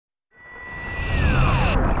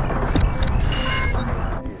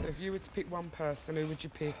to pick one person, who would you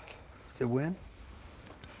pick? To win?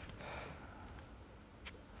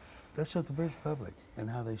 That's up to the British public and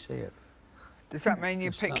how they see it. Does that mean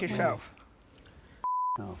you pick yourself?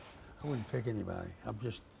 No, I wouldn't pick anybody. I'm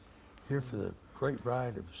just here for the great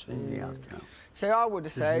ride of seeing the outcome. See, I would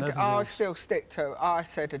have said, I'll still stick to, I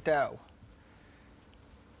said Adele.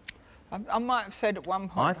 I might have said at one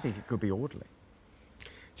point. I think it could be Audley. Do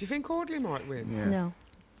you think Audley might win? Yeah. No.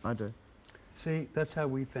 I do. See, that's how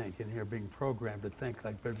we think in here, being programmed to think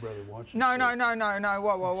like Big Brother wants us No, to. no, no, no, no,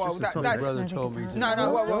 whoa, whoa, whoa. That's Big Brother told me to. No, no,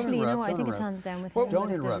 whoa, whoa. Actually, you know what? I Don't think it's interrupt. hands down with him. Don't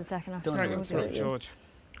There's a interrupt. second after Don't Don't interrupt. interrupt, George.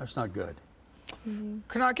 That's not good.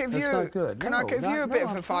 Can I give That's you? not good. Can I No, give you a no, bit of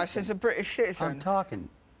I'm advice as a British citizen? I'm talking.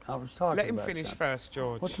 I was talking Let him about finish something. first,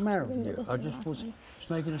 George. What's the matter with you? I just was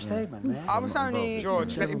making a statement, man. I was only.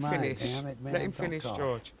 George, let Never him mind, finish. damn it, man, Let him don't finish, talk.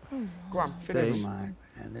 George. Go on, Never finish. mind,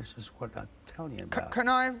 and this is what I'm telling you about. Can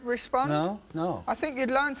I respond? No, no. I think you'd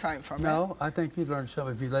learn something from it. No, I think you'd learn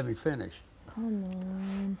something if you let me finish. Come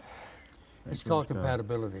on. It's called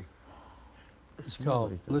compatibility. It's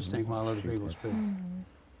called listening while other people speak.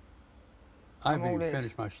 I haven't even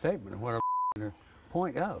finished my statement of what I'm going to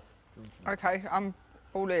point out. Okay, I'm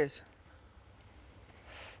all ears.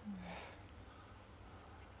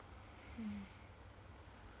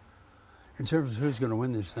 In terms of who's going to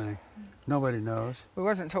win this thing, nobody knows. We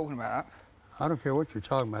wasn't talking about that. I don't care what you're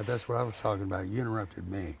talking about. That's what I was talking about. You interrupted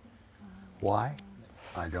me. Why?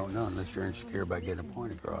 I don't know, unless you're insecure about getting a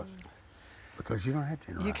point across. Because you don't have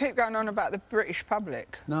to interrupt. You keep going on about the British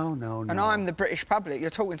public. No, no, no. And I'm the British public. You're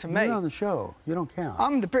talking to me. You're on the show. You don't count.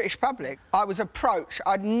 I'm the British public. I was approached.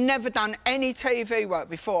 I'd never done any TV work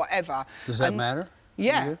before, ever. Does that matter?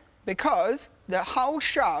 Yeah, because the whole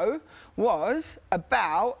show was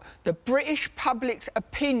about the British public's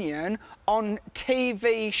opinion on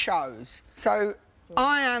TV shows. So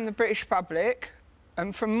I am the British public,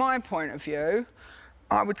 and from my point of view,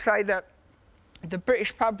 I would say that the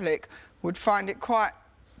British public would find it quite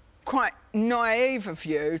naive of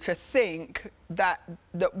you to think that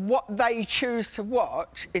what they choose to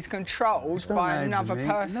watch is controlled by another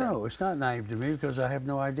person. No, it's not naive to me because I have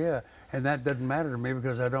no idea, and that doesn't matter to me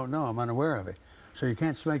because I don't know. I'm unaware of it. So you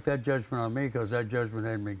can't make that judgment on me because that judgment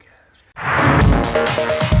hasn't been cast.